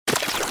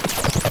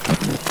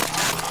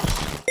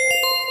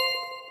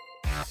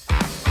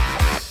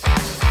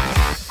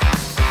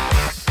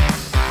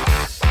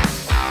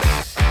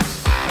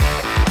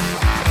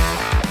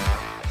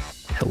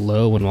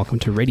Hello and welcome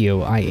to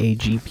Radio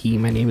IAGP.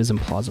 My name is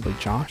Implausibly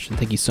Josh, and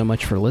thank you so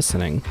much for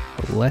listening.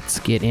 Let's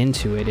get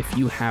into it. If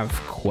you have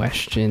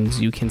questions,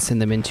 you can send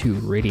them into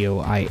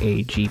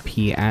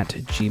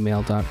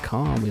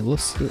radioiagp@gmail.com. We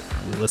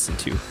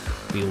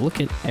look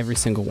at every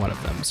single one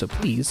of them, so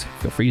please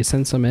feel free to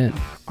send some in.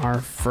 Our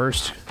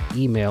first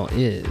email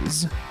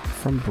is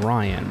from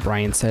Brian.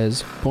 Brian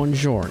says,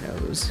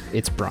 Buongiornos,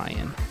 it's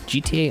Brian.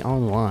 GTA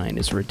Online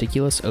is a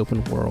ridiculous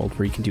open world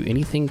where you can do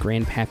anything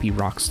Grandpappy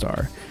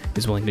Rockstar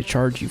is willing to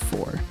charge you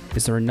for.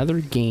 Is there another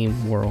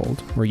game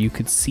world where you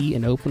could see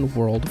an open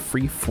world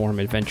free-form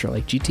adventure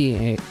like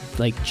GTA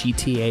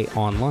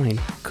Online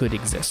could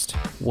exist?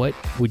 What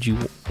would you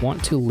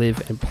want to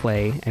live and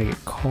play and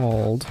get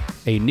called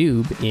a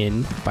noob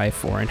in by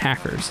foreign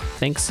hackers?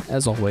 Thanks,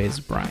 as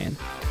always, Brian.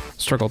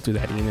 Struggled through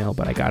that email,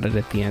 but I got it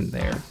at the end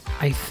there.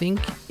 I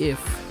think if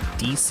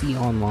DC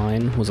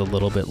Online was a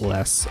little bit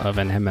less of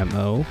an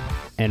MMO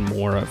and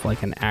more of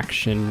like an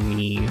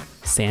action-y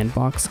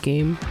sandbox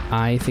game,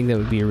 I think that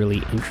would be a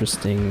really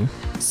interesting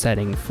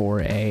setting for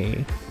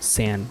a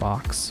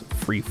sandbox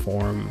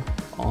freeform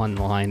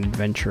online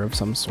adventure of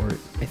some sort.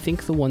 I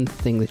think the one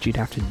thing that you'd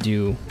have to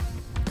do,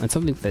 and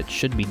something that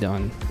should be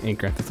done in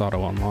Grand Theft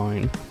Auto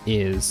Online,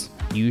 is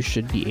you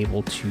should be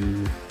able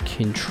to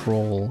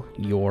control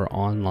your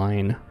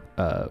online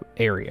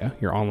area,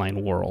 your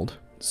online world.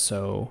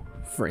 So,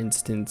 for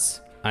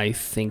instance, I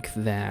think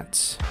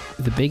that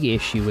the big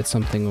issue with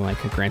something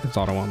like a Grand Theft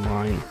Auto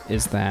Online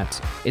is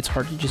that it's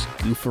hard to just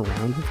goof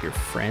around with your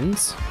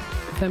friends,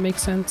 if that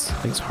makes sense.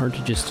 Like, it's hard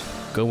to just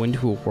go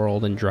into a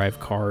world and drive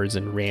cars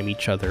and ram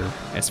each other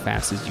as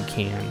fast as you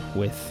can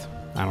with,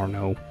 I don't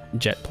know,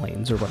 jet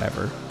planes or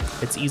whatever.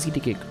 It's easy to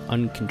get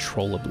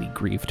uncontrollably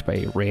griefed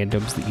by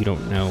randoms that you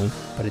don't know,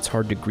 but it's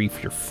hard to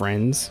grief your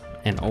friends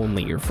and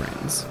only your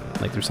friends.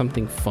 Like, there's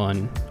something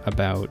fun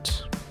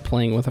about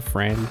playing with a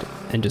friend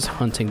and just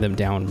hunting them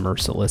down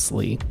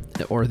mercilessly,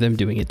 or them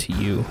doing it to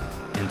you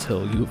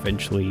until you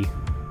eventually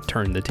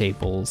turn the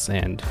tables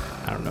and,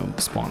 I don't know,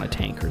 spawn a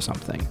tank or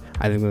something.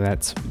 I think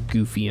that's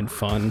goofy and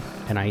fun,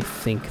 and I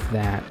think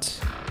that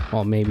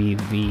while maybe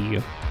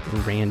the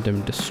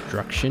random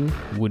destruction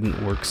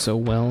wouldn't work so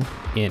well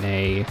in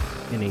a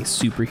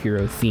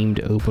superhero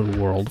themed open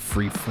world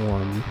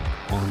freeform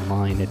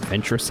online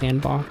adventure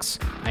sandbox,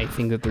 I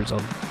think that there's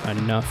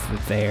enough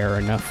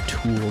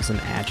tools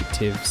and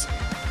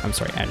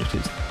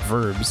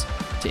verbs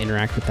to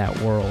interact with that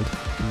world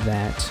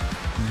that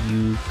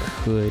you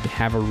could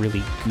have a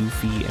really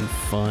goofy and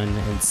fun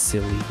and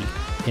silly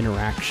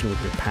interaction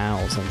with your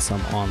pals on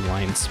some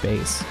online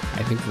space.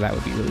 I think that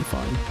would be really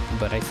fun.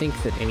 But I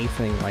think that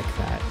anything like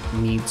that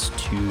needs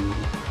to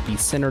be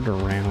centered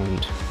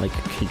around like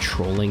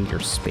controlling your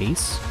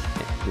space.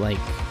 Like,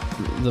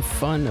 the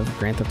fun of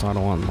Grand Theft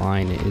Auto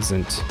Online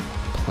isn't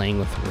playing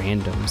with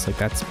randoms. Like,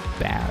 that's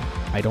bad.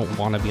 I don't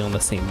want to be on the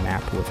same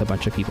map with a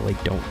bunch of people I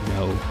don't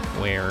know,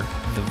 where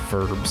the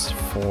verbs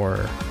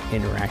for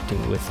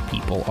interacting with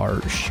people are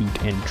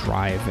shoot and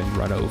drive and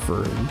run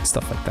over and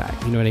stuff like that.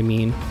 You know what I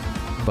mean?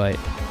 But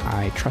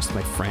I trust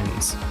my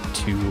friends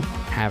to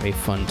have a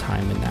fun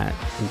time in that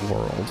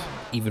world,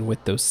 even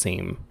with those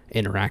same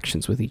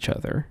interactions with each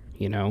other,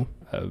 you know?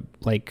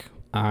 Like,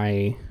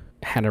 I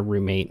had a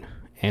roommate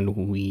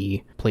and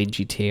we played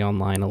GTA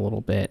Online a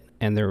little bit,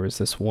 and there was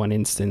this one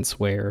instance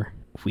where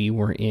we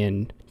were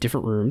in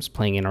different rooms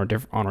playing on our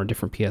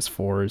different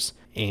PS4s,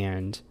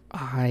 and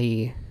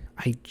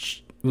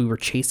we were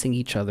chasing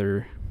each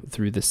other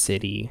through the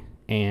city,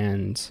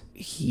 and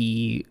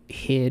he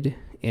hid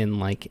in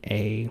like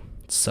a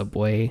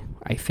subway,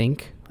 I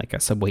think, like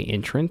a subway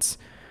entrance,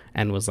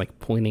 and was like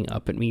pointing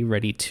up at me,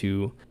 ready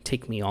to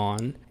take me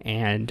on,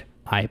 and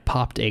I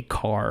popped a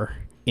car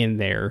in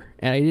there,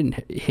 and I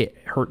didn't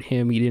hurt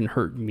him, he didn't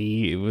hurt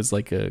me. It was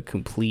like a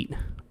complete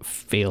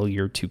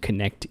failure to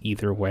connect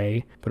either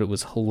way, but it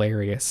was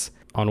hilarious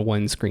on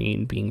one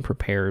screen being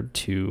prepared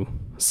to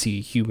see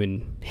a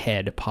human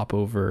head pop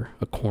over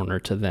a corner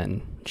to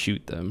then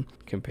shoot them,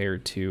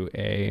 compared to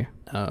a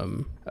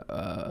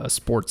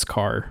sports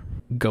car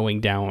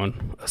going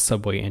down a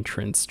subway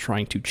entrance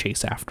trying to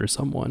chase after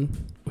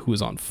someone who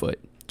was on foot.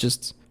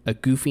 Just a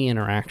goofy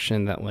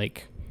interaction that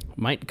like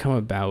might come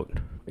about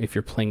if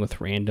you're playing with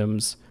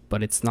randoms,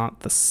 but it's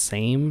not the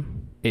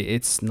same.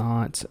 It's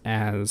not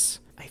as...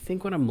 I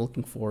think what I'm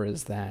looking for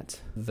is that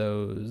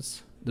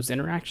those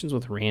interactions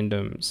with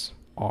randoms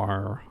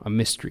are a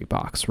mystery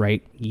box,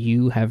 right?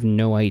 You have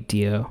no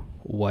idea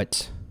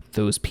what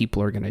those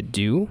people are going to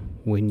do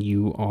when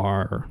you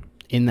are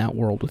in that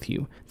world with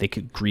you. They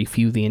could grief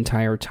you the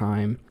entire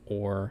time,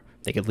 or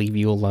they could leave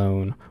you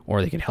alone,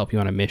 or they could help you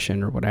on a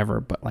mission or whatever,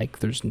 but like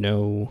there's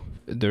no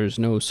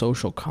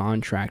social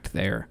contract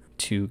there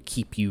to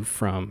keep you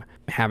from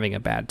having a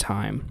bad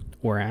time.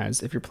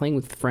 Whereas if you're playing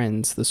with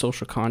friends, the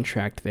social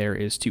contract there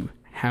is to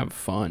have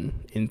fun,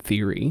 in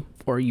theory,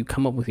 or you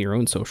come up with your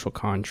own social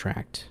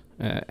contract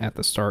at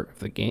the start of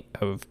the game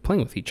of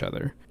playing with each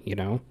other, you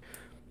know?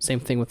 Same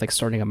thing with like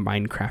starting a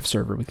Minecraft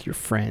server with your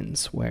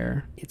friends,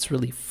 where it's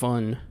really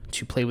fun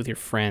to play with your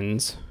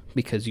friends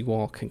because you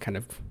all can kind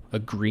of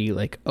agree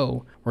like,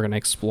 oh, we're going to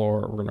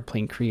explore, we're going to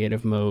play in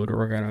creative mode, or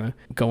we're going to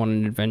go on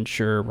an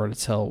adventure, we're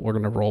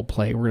going to role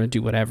play, we're going to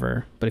do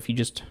whatever. But if you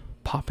just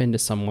pop into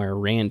somewhere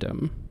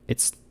random,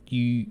 it's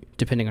you,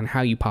 depending on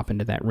how you pop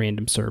into that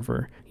random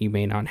server, you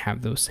may not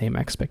have those same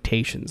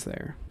expectations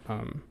there.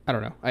 I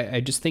don't know.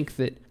 I just think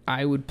that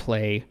I would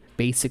play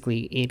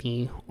basically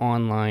any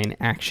online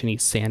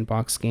actiony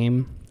sandbox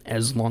game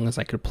as long as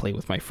I could play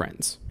with my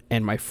friends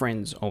and my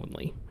friends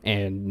only,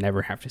 and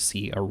never have to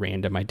see a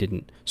random I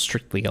didn't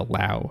strictly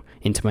allow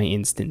into my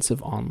instance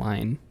of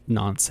online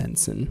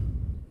nonsense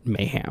and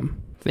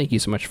mayhem. Thank you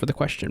so much for the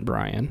question,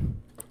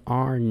 Brian.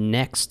 Our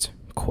next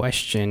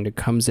question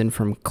comes in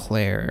from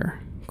Claire.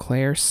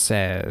 Claire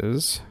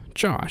says,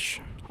 Josh,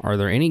 are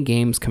there any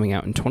games coming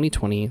out in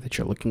 2020 that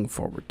you're looking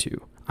forward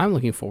to? I'm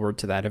looking forward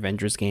to that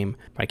Avengers game,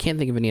 but I can't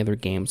think of any other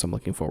games I'm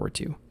looking forward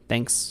to.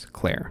 Thanks,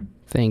 Claire.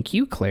 Thank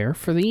you, Claire,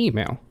 for the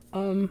email.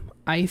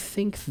 I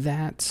think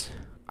that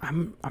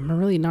I'm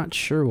really not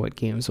sure what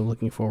games I'm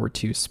looking forward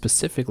to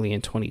specifically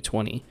in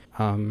 2020.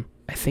 I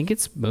think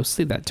it's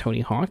mostly that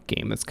Tony Hawk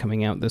game that's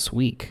coming out this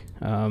week.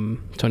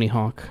 Tony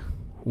Hawk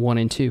 1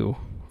 and 2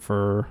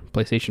 for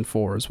PlayStation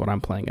 4 is what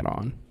I'm playing it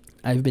on.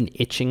 I've been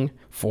itching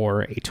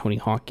for a Tony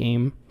Hawk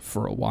game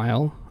for a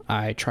while.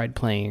 I tried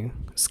playing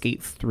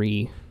Skate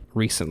 3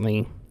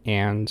 recently,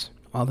 and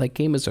while that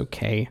game is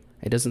okay,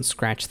 it doesn't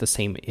scratch the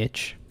same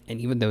itch.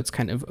 And even though it's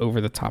kind of over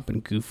the top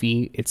and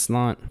goofy, it's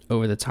not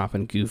over the top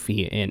and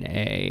goofy in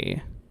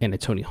a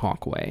Tony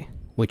Hawk way,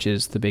 which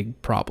is the big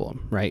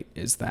problem, right?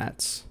 Is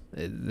that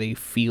they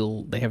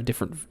have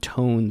different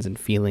tones and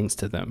feelings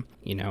to them.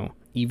 You know,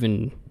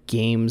 even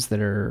games that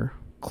are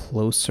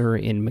closer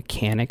in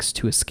mechanics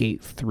to a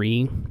Skate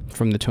 3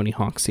 from the Tony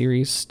Hawk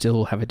series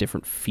still have a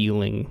different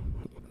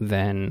feeling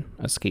than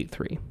a Skate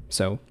 3.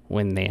 So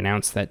when they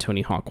announced that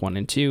Tony Hawk 1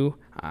 and 2,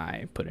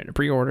 I put in a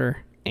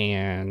pre-order,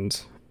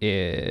 and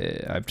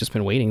I've just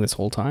been waiting this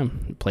whole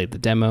time. Played the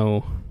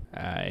demo.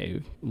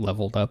 I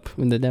leveled up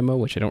in the demo,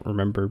 which I don't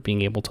remember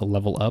being able to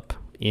level up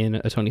in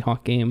a Tony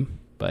Hawk game,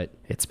 but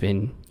it's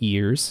been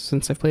years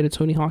since I've played a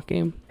Tony Hawk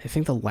game. I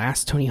think the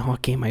last Tony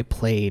Hawk game I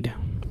played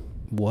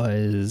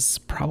was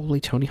probably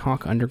Tony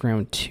Hawk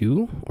Underground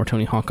 2 or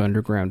Tony Hawk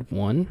Underground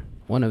 1.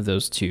 One of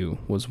those two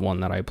was one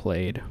that I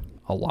played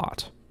a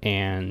lot.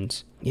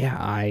 And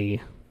yeah,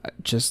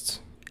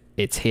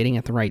 it's hitting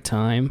at the right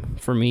time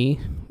for me.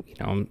 You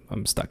know,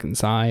 I'm stuck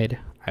inside.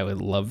 I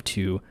would love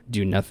to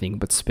do nothing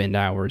but spend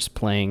hours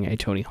playing a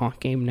Tony Hawk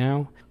game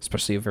now,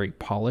 especially a very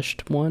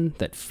polished one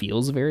that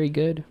feels very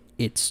good.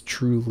 It's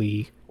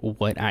truly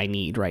what I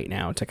need right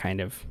now to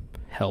kind of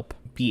help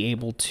be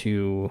able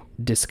to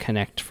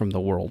disconnect from the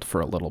world for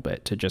a little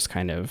bit, to just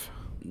kind of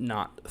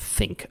not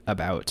think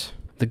about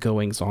the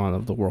goings on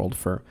of the world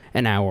for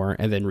an hour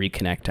and then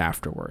reconnect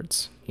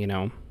afterwards, you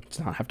know,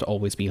 to not have to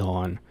always be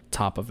on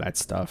top of that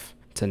stuff,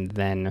 to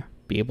then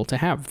be able to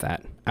have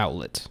that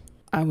outlet.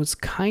 I was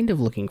kind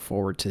of looking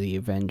forward to the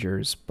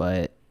Avengers,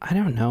 but I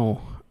don't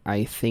know.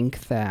 I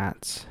think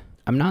that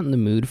I'm not in the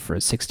mood for a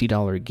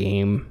 $60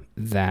 game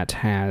that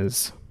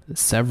has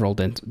several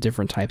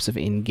different types of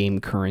in-game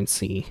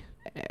currency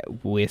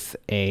with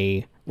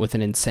an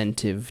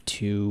incentive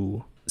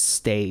to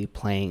stay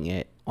playing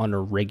it on a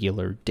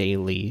regular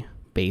daily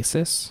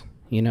basis.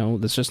 You know,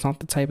 that's just not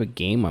the type of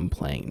game I'm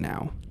playing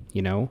now.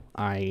 You know,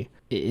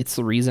 it's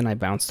the reason I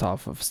bounced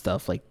off of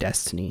stuff like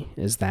Destiny,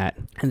 is that,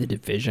 and The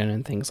Division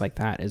and things like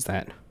that, is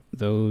that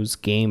those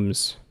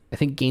games, I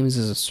think games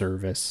as a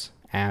service,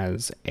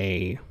 as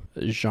a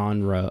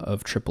genre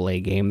of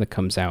AAA game that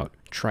comes out,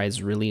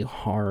 tries really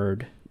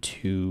hard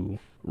to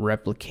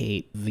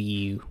replicate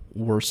the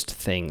worst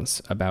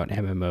things about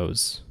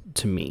MMOs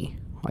to me.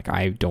 Like,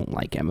 I don't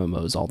like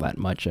MMOs all that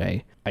much.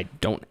 I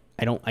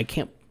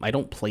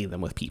don't play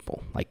them with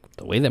people. Like,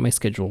 the way that my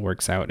schedule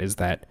works out is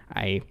that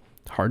I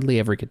hardly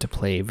ever get to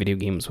play video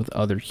games with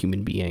other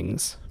human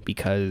beings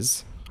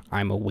because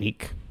I'm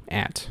awake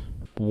at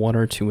 1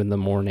 or 2 in the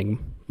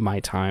morning my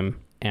time,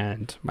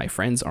 and my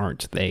friends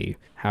aren't. They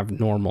have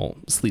normal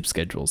sleep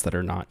schedules that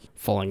are not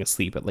falling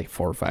asleep at like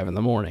 4 or 5 in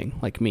the morning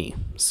like me.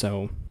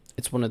 So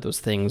it's one of those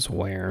things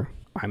where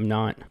I'm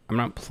not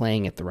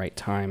playing at the right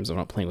times. I'm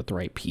not playing with the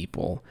right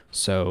people.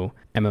 So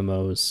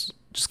MMOs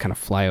just kind of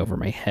fly over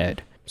my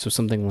head. So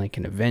something like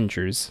an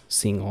Avengers,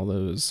 seeing all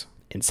those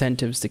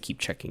incentives to keep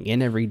checking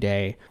in every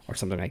day, or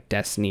something like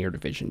Destiny or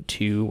Division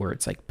 2, where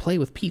it's like play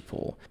with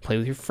people, play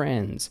with your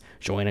friends,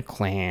 join a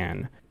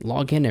clan,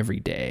 log in every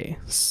day,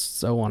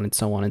 so on and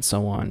so on and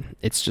so on.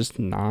 It's just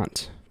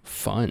not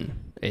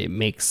fun. It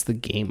makes the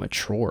game a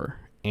chore.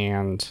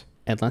 And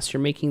unless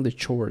you're making the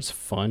chores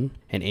fun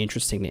and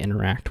interesting to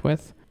interact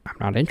with, I'm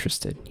not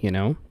interested, you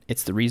know?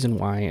 It's the reason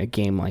why a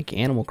game like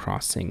Animal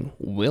Crossing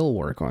will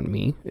work on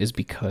me, is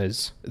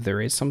because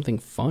there is something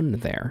fun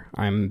there.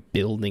 I'm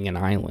building an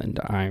island.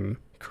 I'm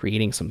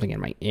creating something in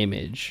my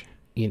image,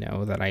 you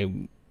know, that I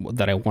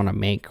want to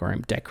make, or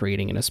I'm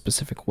decorating in a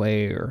specific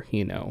way, or,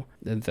 you know,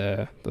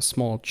 the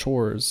small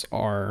chores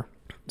are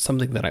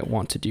something that I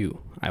want to do.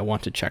 I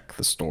want to check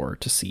the store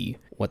to see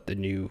what the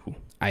new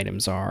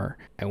items are.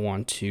 I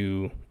want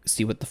to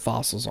see what the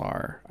fossils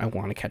are. I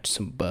want to catch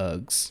some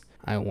bugs.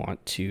 I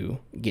want to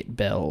get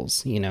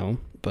bells,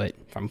 But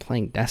if I'm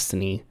playing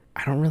Destiny,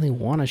 I don't really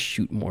want to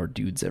shoot more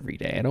dudes every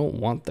day. I don't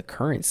want the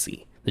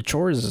currency. The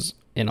chores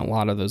in a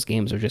lot of those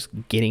games are just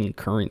getting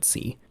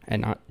currency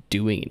and not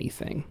doing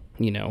anything.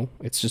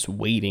 It's just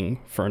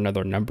waiting for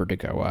another number to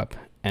go up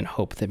and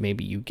hope that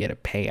maybe you get a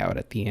payout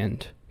at the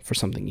end for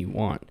something you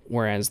want.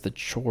 Whereas the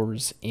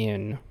chores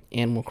in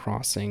Animal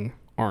Crossing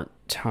aren't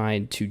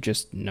tied to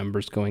just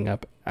numbers going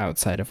up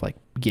outside of like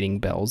getting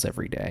bells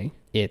every day.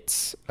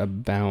 It's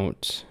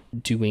about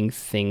doing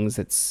things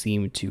that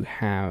seem to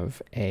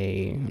have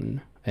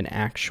an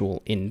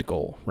actual end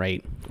goal,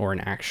 right? Or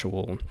an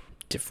actual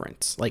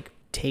difference. Like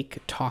take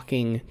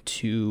talking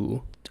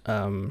to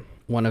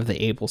one of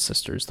the Able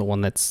sisters, the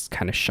one that's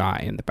kind of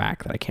shy in the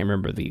back that I can't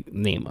remember the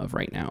name of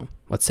right now.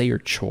 Let's say your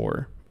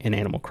chore in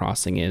Animal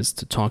Crossing is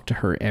to talk to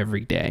her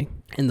every day.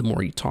 And the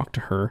more you talk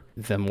to her,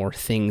 the more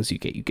things you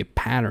get. You get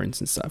patterns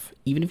and stuff.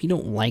 Even if you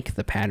don't like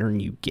the pattern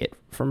you get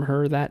from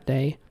her that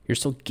day, you're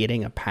still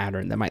getting a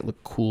pattern that might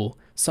look cool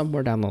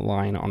somewhere down the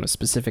line on a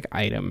specific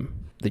item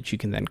that you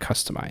can then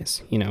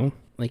customize,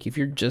 Like if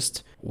you're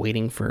just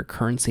waiting for a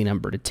currency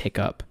number to tick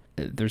up,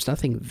 there's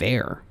nothing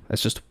there.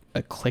 That's just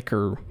a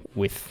clicker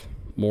with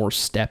more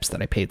steps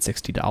that I paid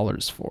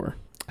 $60 for.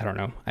 I don't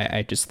know.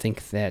 I just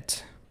think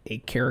that a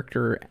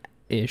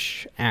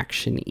character-ish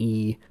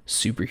action-y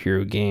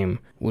superhero game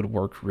would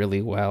work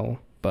really well,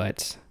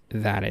 but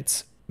that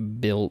it's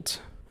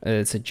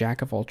a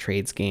jack of all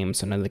trades game,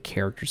 so none of the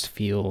characters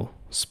feel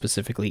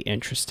specifically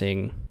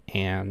interesting,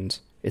 and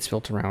it's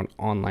built around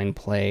online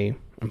play.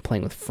 I'm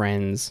playing with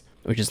friends,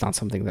 which is not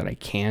something that I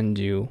can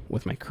do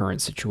with my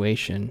current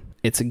situation.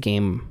 It's a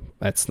game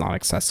that's not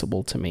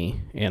accessible to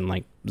me, and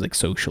like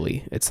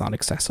socially, it's not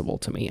accessible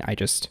to me.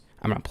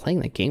 I'm not playing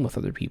that game with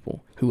other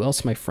people. Who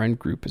else in my friend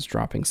group is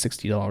dropping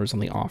 $60 on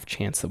the off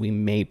chance that we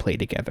may play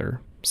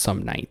together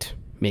some night?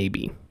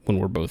 Maybe, when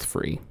we're both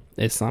free.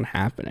 It's not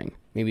happening.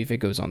 Maybe if it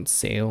goes on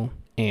sale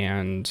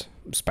and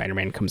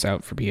Spider-Man comes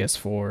out for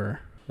PS4,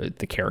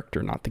 the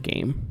character, not the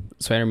game.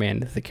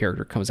 Spider-Man, the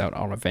character, comes out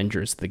on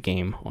Avengers, the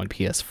game, on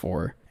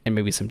PS4, and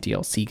maybe some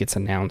DLC gets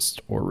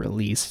announced or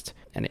released,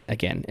 and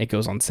it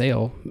goes on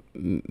sale.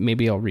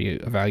 Maybe I'll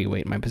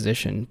reevaluate my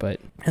position,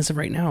 but as of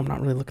right now, I'm not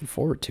really looking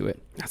forward to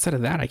it. Outside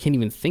of that, I can't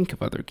even think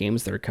of other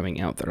games that are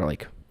coming out that are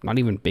like not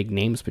even big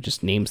names, but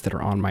just names that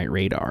are on my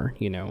radar.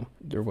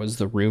 There was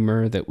the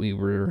rumor that we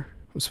were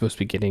supposed to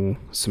be getting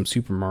some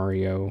Super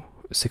Mario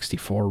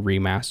 64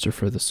 remaster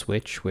for the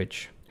Switch,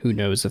 which who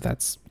knows if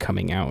that's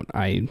coming out.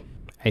 I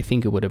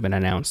think it would have been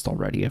announced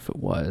already if it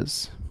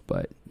was,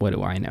 but what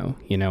do I know?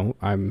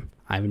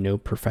 I'm no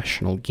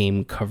professional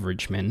game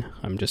coverage man.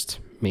 I'm just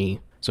me.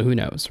 So who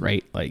knows,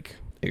 right? Like,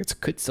 it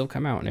could still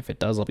come out, and if it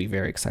does, I'll be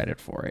very excited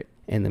for it.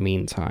 In the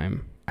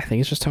meantime, I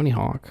think it's just Tony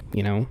Hawk,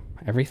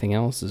 Everything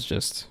else is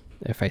just,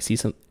 if I see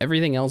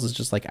everything else is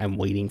just like I'm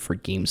waiting for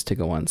games to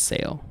go on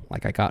sale.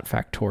 Like I got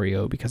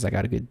Factorio because I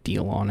got a good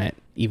deal on it,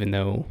 even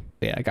though,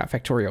 I got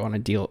Factorio on a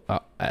deal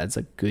as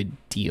a good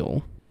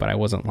deal, but I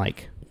wasn't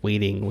like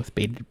waiting with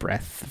bated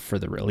breath for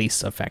the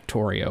release of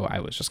Factorio. I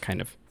was just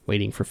kind of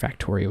waiting for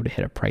Factorio to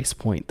hit a price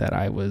point that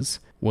I was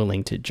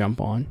willing to jump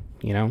on,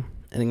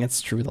 I think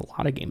that's true with a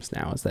lot of games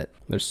now, is that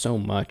there's so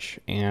much,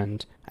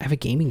 and I have a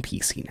gaming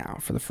PC now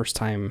for the first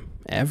time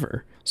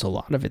ever. So a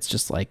lot of it's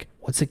just like,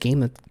 what's a game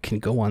that can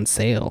go on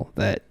sale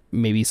that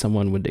maybe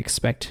someone would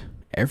expect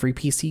every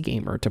PC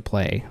gamer to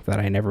play that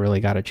I never really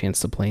got a chance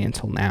to play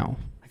until now?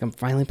 Like I'm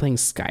finally playing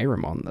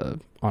Skyrim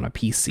on a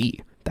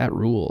PC. That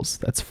rules.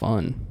 That's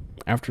fun.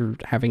 After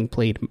having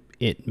played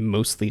it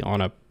mostly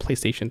on a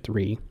PlayStation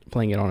 3,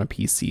 playing it on a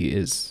PC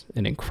is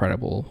an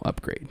incredible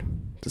upgrade,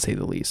 to say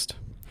the least.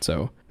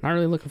 So, not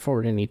really looking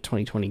forward to any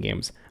 2020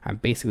 games. I'm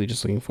basically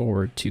just looking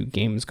forward to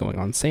games going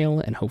on sale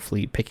and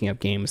hopefully picking up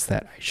games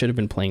that I should have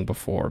been playing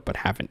before but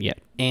haven't yet.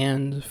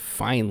 And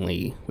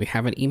finally, we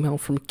have an email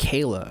from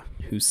Kayla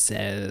who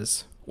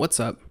says, "What's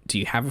up? Do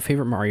you have a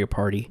favorite Mario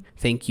Party?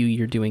 Thank you,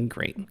 you're doing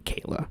great,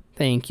 Kayla."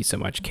 Thank you so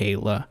much,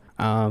 Kayla.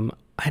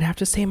 I'd have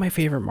to say my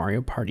favorite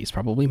Mario Party is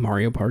probably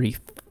Mario Party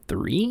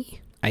 3.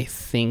 I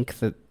think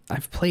that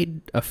I've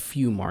played a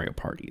few Mario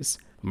Parties.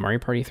 Mario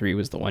Party 3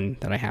 was the one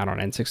that I had on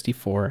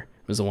N64.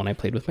 It was the one I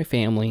played with my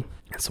family.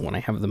 It's the one I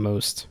have the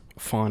most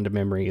fond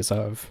memories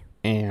of.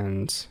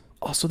 And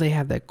also they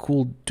had that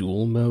cool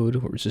duel mode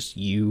where it was just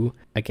you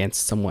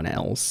against someone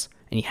else.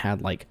 And you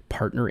had like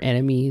partner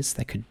enemies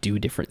that could do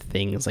different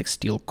things, like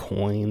steal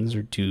coins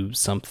or do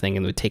something,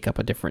 and would take up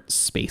a different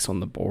space on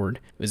the board.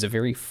 It was a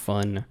very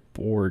fun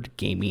board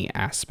gamey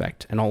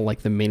aspect, and all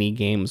like the mini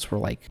games were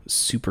like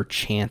super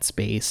chance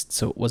based,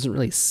 so it wasn't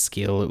really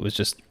skill. It was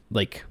just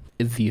like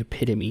the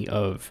epitome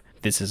of,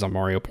 this is a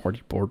Mario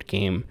Party board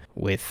game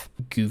with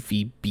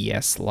goofy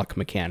BS luck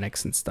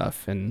mechanics and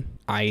stuff. And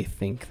I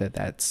think that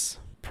that's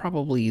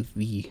probably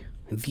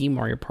the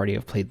Mario Party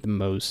I've played the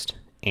most,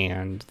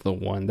 and the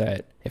one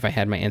that if I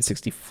had my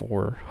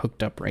N64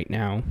 hooked up right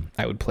now,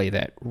 I would play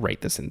that right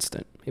this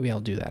instant. Maybe I'll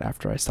do that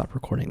after I stop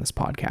recording this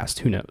podcast.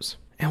 Who knows?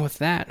 And with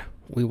that,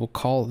 we will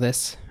call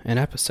this an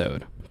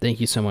episode. Thank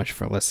you so much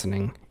for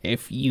listening.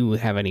 If you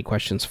have any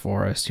questions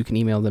for us, you can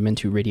email them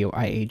into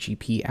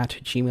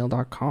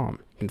radioiagp@gmail.com.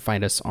 You can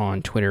find us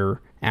on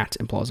Twitter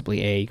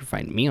 @implausiblyA. You can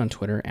find me on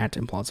Twitter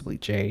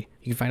 @implausiblyJ.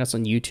 You can find us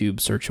on YouTube,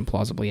 search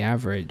Implausibly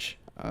Average.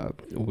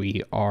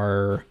 We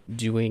are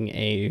doing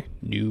a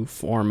new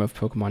form of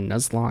Pokemon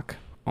Nuzlocke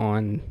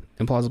on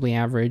Implausibly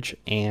Average,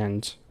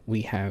 and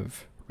we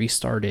have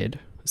restarted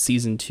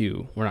season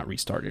 2. We're not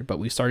restarted, but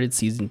we started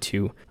season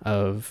 2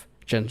 of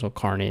Gentle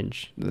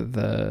Carnage,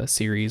 the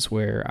series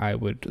where I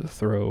would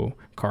throw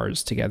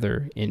cards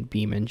together in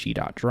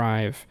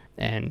BeamNG.drive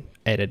and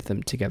edit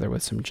them together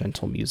with some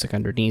gentle music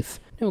underneath.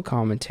 No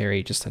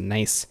commentary, just a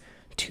nice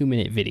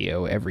 2-minute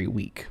video every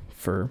week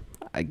for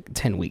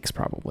 10 weeks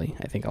probably.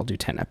 I think I'll do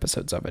 10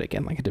 episodes of it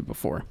again like I did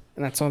before.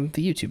 And that's on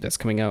the YouTube. That's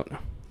coming out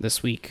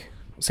this week.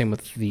 Same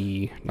with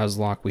the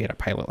Nuzlocke. We had a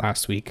pilot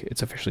last week.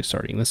 It's officially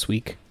starting this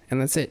week. And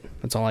that's it.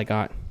 That's all I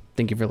got.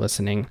 Thank you for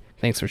listening.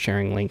 Thanks for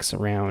sharing links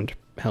around,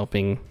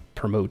 helping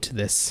promote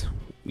this,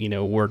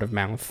 word of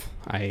mouth.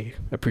 I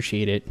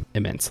appreciate it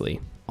immensely.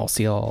 I'll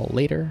see y'all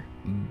later.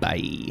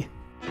 Bye.